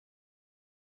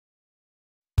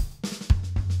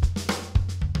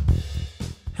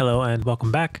Hello and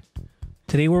welcome back.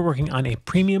 Today we're working on a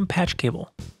premium patch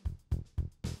cable.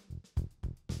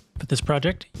 For this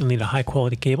project, you'll need a high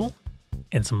quality cable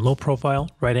and some low profile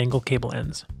right angle cable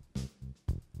ends.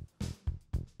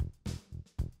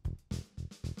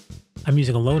 I'm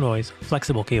using a low noise,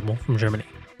 flexible cable from Germany.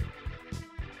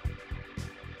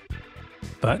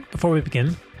 But before we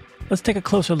begin, let's take a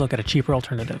closer look at a cheaper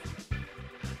alternative.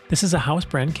 This is a house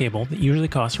brand cable that usually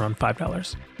costs around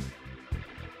 $5.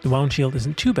 The wound shield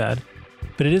isn't too bad,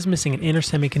 but it is missing an inner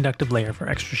semiconductive layer for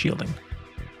extra shielding.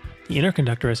 The inner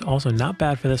conductor is also not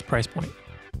bad for this price point.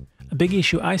 A big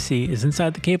issue I see is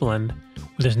inside the cable end,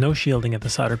 where there's no shielding at the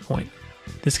soldered point.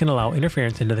 This can allow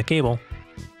interference into the cable,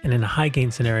 and in a high gain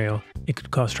scenario, it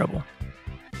could cause trouble.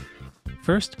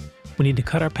 First, we need to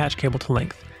cut our patch cable to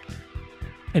length.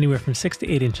 Anywhere from 6 to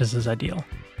 8 inches is ideal.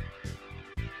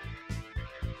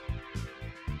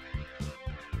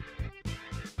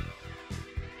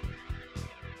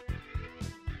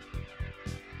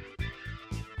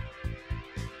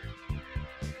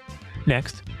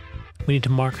 Next, we need to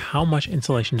mark how much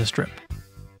insulation to strip.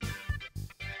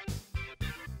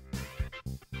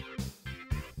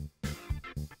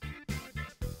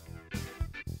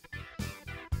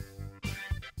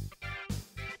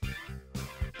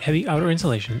 Heavy outer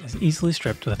insulation is easily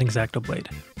stripped with an X-Acto blade.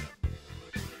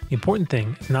 The important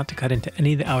thing is not to cut into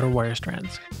any of the outer wire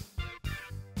strands.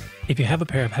 If you have a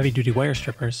pair of heavy-duty wire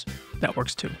strippers, that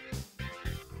works too.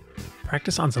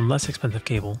 Practice on some less expensive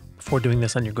cable before doing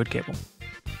this on your good cable.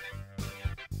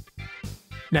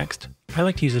 Next, I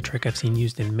like to use a trick I've seen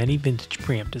used in many vintage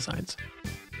preamp designs.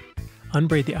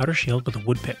 Unbraid the outer shield with a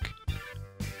wood pick.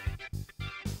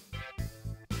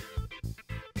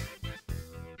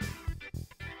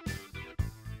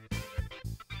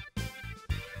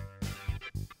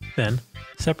 Then,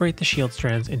 separate the shield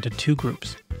strands into 2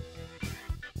 groups.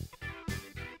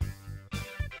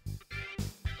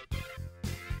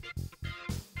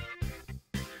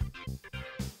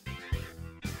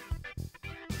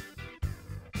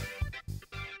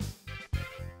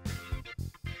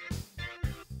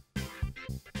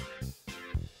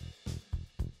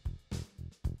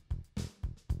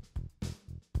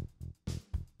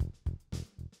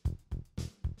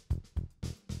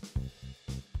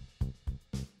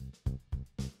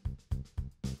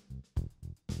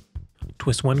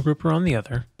 Twist one group around the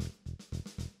other,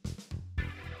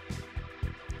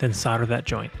 then solder that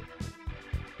joint.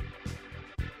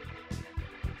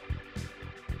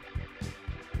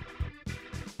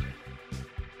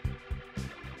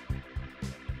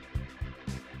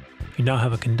 You now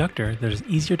have a conductor that is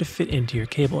easier to fit into your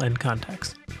cable end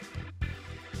contacts.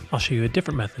 I'll show you a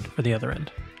different method for the other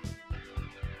end.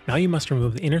 Now you must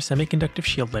remove the inner semiconductive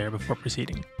shield layer before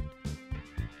proceeding.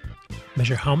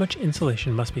 Measure how much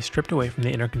insulation must be stripped away from the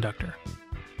inner conductor.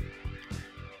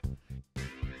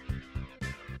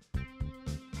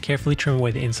 Carefully trim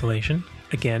away the insulation,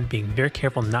 again being very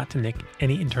careful not to nick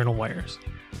any internal wires.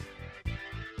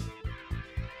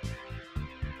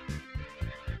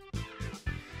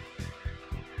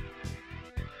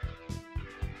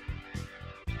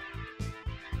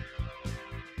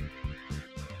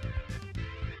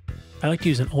 I like to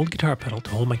use an old guitar pedal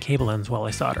to hold my cable ends while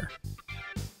I solder.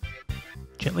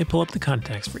 Gently pull up the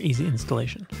contacts for easy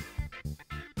installation.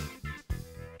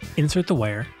 Insert the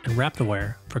wire and wrap the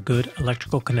wire for good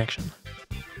electrical connection.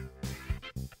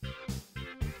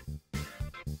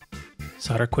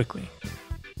 Solder quickly.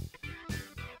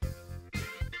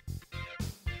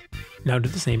 Now do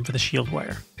the same for the shield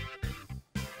wire.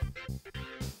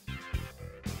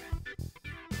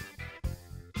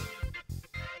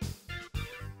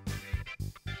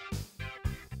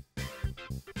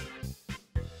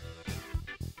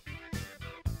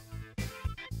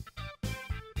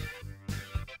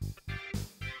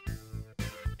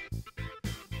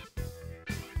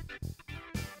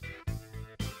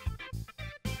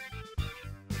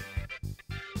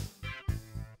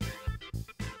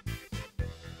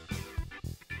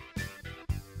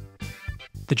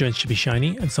 The joints should be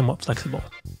shiny and somewhat flexible.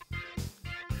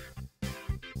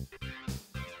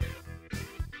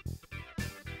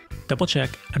 Double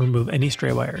check and remove any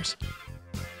stray wires.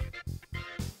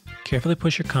 Carefully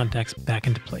push your contacts back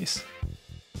into place.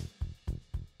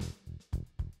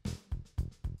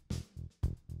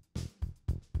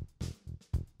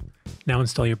 Now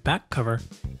install your back cover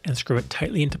and screw it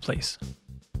tightly into place.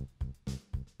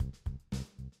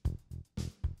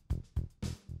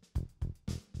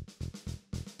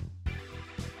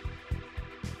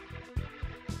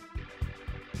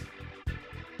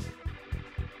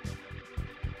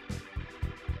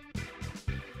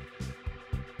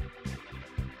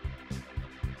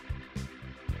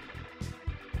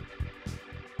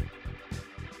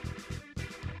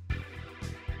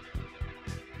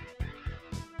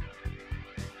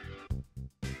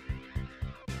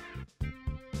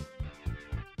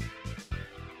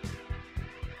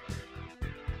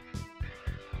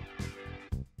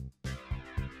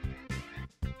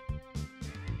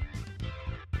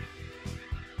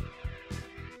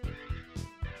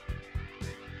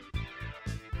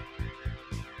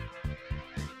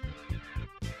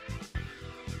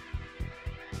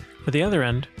 For the other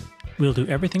end, we'll do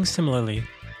everything similarly,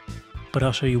 but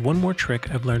I'll show you one more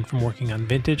trick I've learned from working on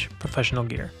vintage professional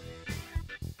gear.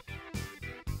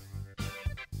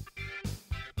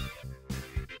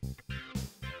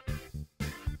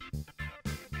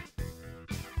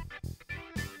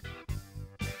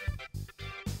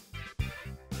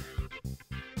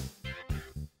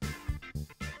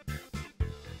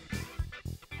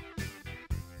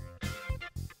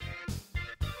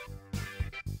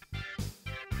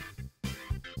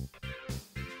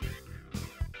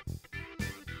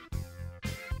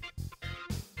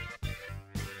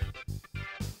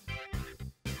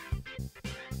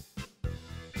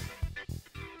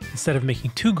 Instead of making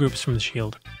two groups from the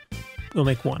shield, we'll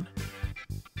make one.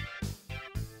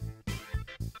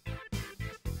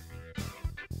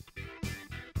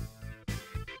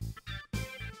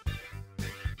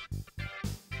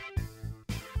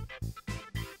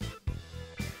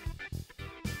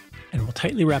 And we'll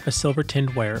tightly wrap a silver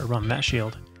tinned wire around that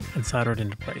shield and solder it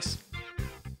into place.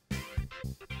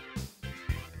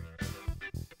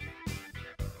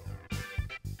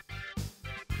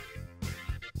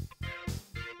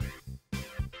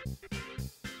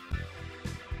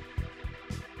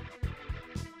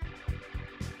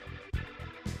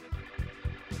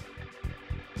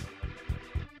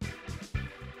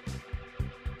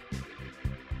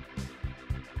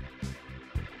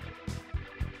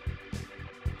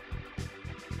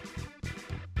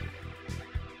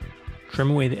 Trim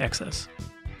away the excess.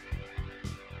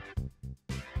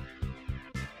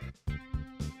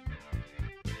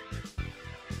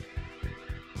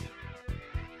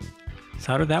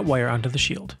 Solder that wire onto the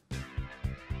shield.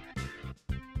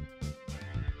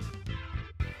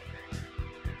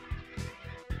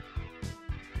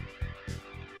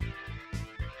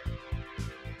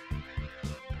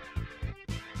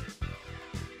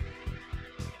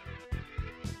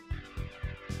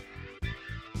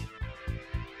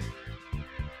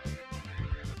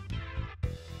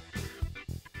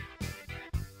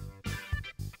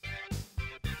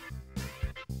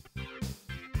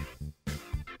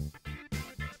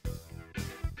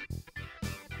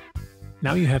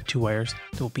 Now you have two wires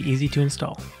that will be easy to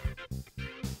install.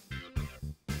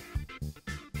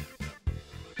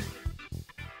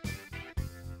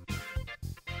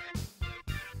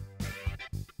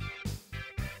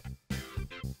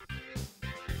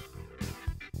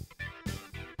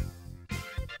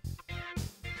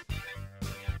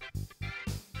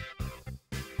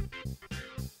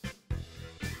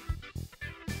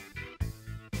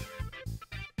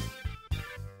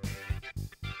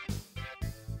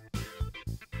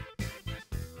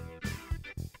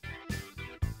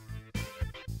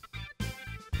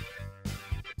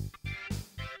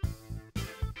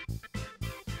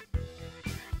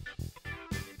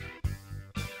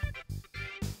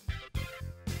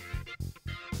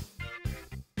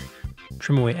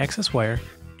 Trim away excess wire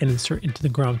and insert into the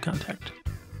ground contact.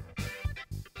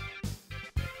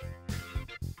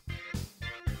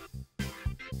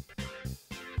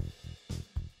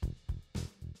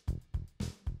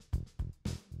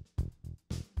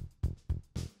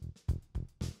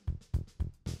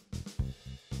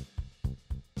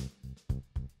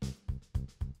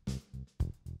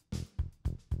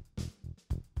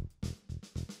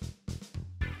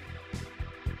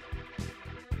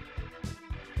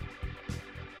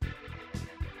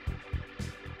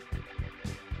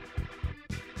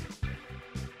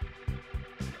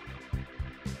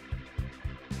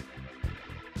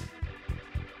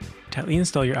 Tightly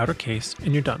install your outer case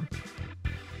and you're done.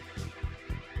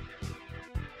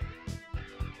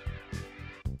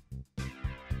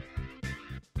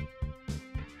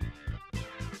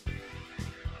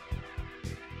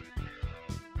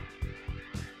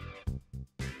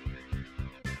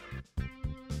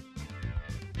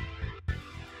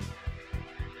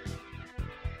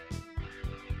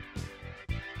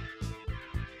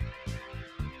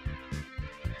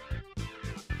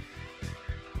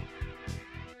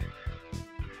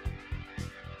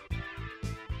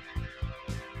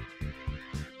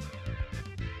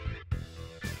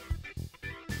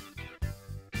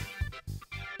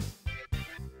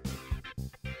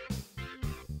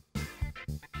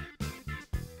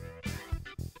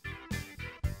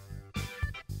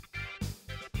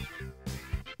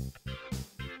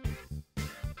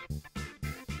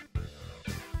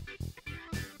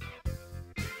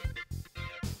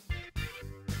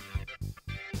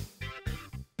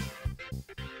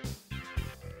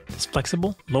 This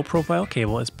flexible, low-profile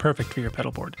cable is perfect for your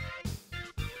pedal board.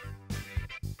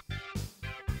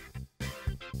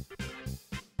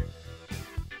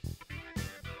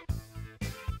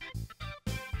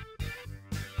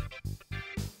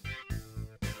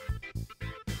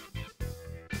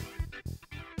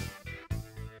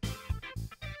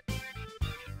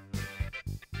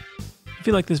 If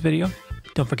you like this video,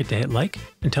 don't forget to hit like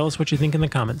and tell us what you think in the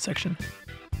comments section.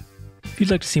 If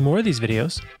you'd like to see more of these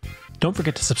videos, don't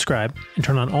forget to subscribe and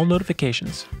turn on all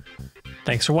notifications.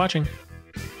 Thanks for watching.